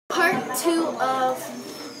Part 2 of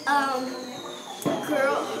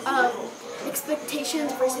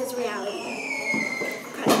expectations versus reality.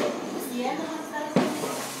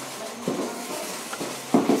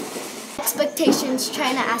 Expectations,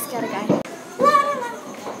 trying to ask out a guy.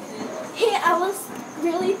 Hey, I was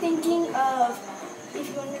really thinking of if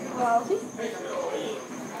you want to go out with me.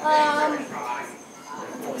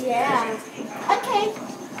 Yeah. Okay.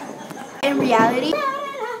 In reality. Do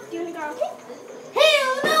you want to go out with me?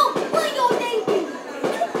 Hell no! Please go dating.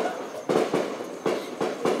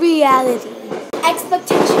 Reality.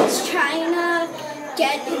 Expectations, trying to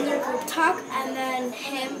get in their group talk and then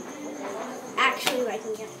him actually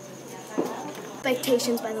liking it.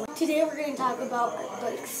 Expectations, by the way. Today we're going to talk about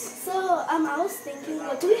books. So, I was thinking,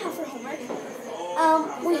 what do we have for homework?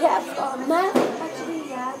 We have math, actually,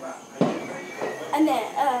 yeah. And then,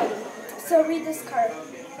 so read this card.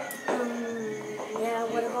 Yeah,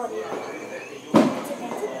 what about it?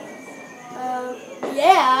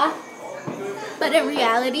 Yeah. But in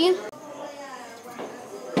reality,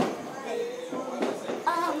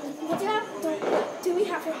 what do we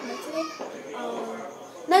have for homework today?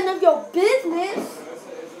 None of your business.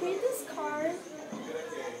 Read this card.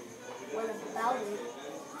 What about it?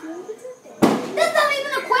 That's not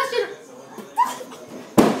even a question.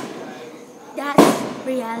 That's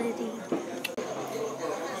reality.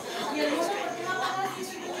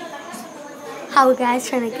 How guys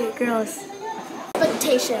trying to get girls.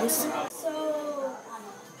 Expectations. So,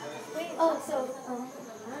 wait. Also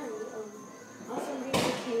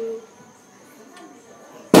really cute.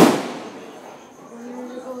 I'm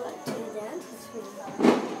gonna go to the dance.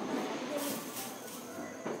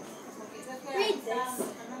 Read this.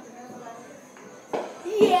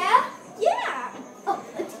 Yeah. Oh,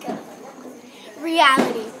 let's go.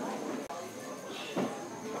 Reality.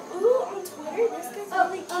 Ooh, on Twitter, this guy's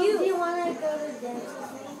really cute. Do you want to go to the dance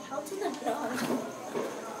with me? How to the dog?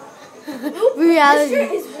 Reality.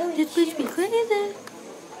 This is really cute. This be crazy.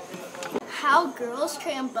 How girls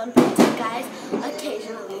try and bump into guys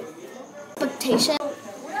occasionally. Expectation.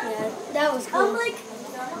 Yeah, that was cool.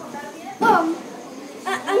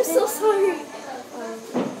 I'm so sorry.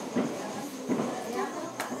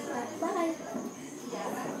 Bye.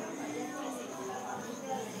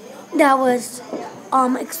 That was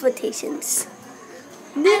expectations.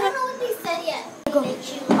 I don't know what they said yet.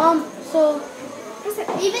 So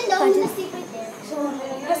Even though it's a secret there. So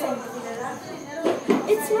listen.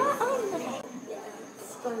 It's not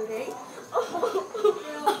it's going great.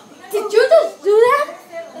 Did you just do that?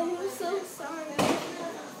 I'm so sorry.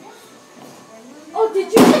 Oh, did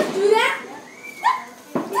you just do that?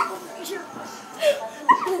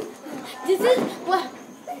 This is what.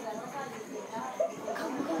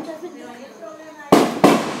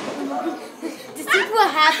 This is what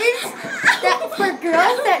happens that for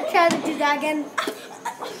girls that try to do that again.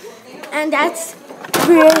 And that's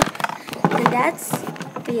real. And that's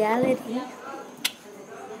reality.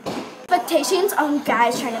 Expectations on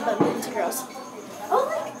guys trying to bump into girls. Oh,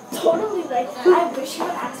 totally, I wish he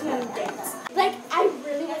would ask me on a dance. I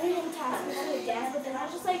really wanted him to ask me on a dance, but then I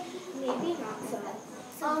was just maybe not so.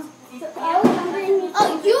 I was wondering.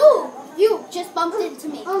 You just bumped into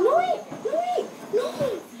me. Oh, no.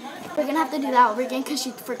 We're gonna have to do that over again because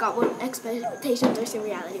she forgot what expectations versus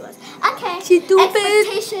reality was. Okay. She's stupid.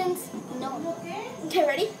 Expectations. No. Okay,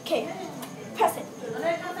 ready? Okay. Press it.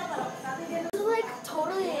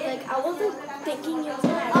 Totally, I wasn't thinking you was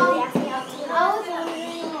gonna really ask me out to I was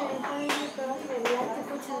wondering if your girlfriend would like to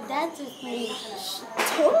go to the dance with me.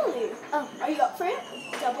 Totally. Oh, are you up for it?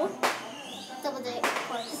 Double date, of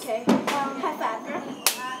course. Okay. High five, girl.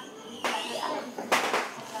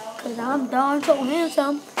 Cause I'm darn so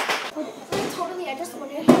handsome. Totally, I just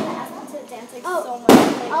wanted him to ask me to dance so much.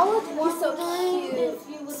 I was wondering if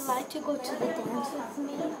you would like to go to the dance with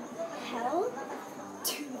me. Hell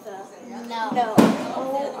to the No.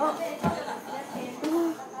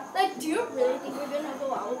 Do you really think we're gonna go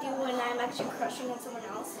out with you when I'm actually crushing on someone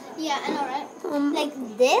else? Yeah, I know, right? Like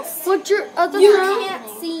this? Would your other You friend?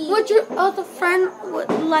 can't see. Would your other friend would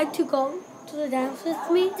like to go to the dance with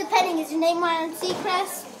me? Depending, is your name Ryan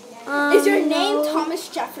Seacrest? Is your name Thomas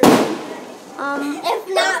Jefferson? If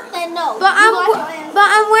not, then no. But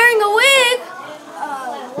I'm wearing a wig.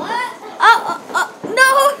 What?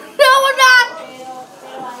 No, I'm not.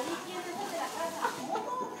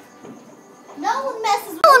 No one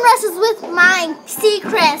messes with my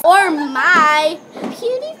Seacrest or my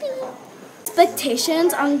PewDiePie.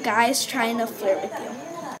 Expectations on guys trying to flirt with you.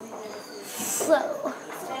 So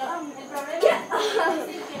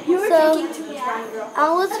You were taking too much wine, girl.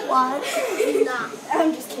 I was watching.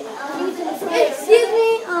 I'm just kidding. Excuse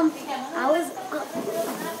me. I was.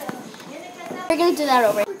 gonna do that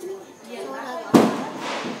over.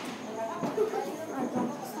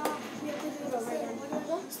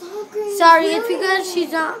 Sorry, it's because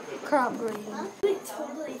she's not cooperating. Like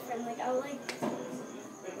totally friend. Like I would like.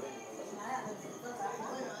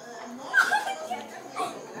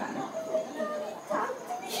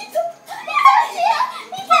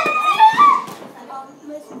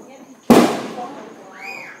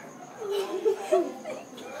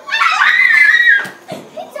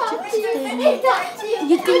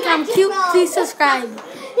 You think I'm cute? Please subscribe.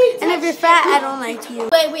 And if you're fat, I don't like you.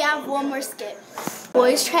 Wait, we have one more skip.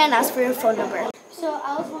 Boys, try and ask for your phone number. So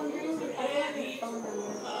I was wondering if I had your phone number.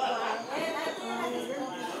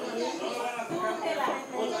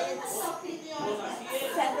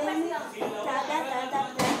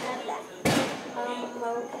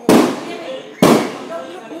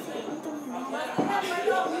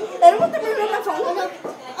 I don't want to remember my phone number.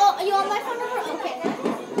 Oh, you want my phone number? Okay.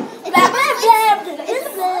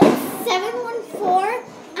 It's 714.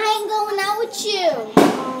 I ain't going out with you.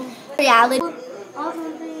 Reality. I was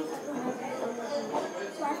wondering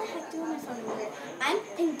Why the heck do you want my phone number? I'm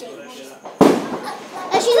engaged.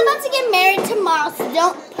 And she's about to get married tomorrow, so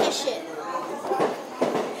don't push it.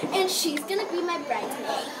 And she's gonna be my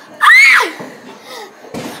bridesmaid.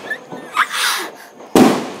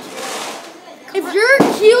 If you're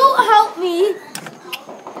cute, help me.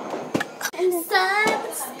 And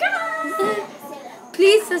subscribe.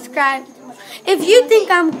 Please subscribe. If you think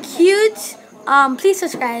I'm cute, please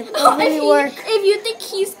subscribe. It really work. If you think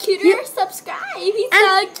he's cuter, subscribe. He's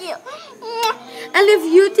so cute. And if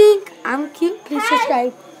you think I'm cute, please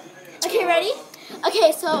subscribe. Okay, ready?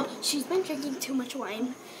 Okay, so she's been drinking too much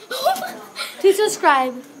wine. Please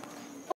subscribe.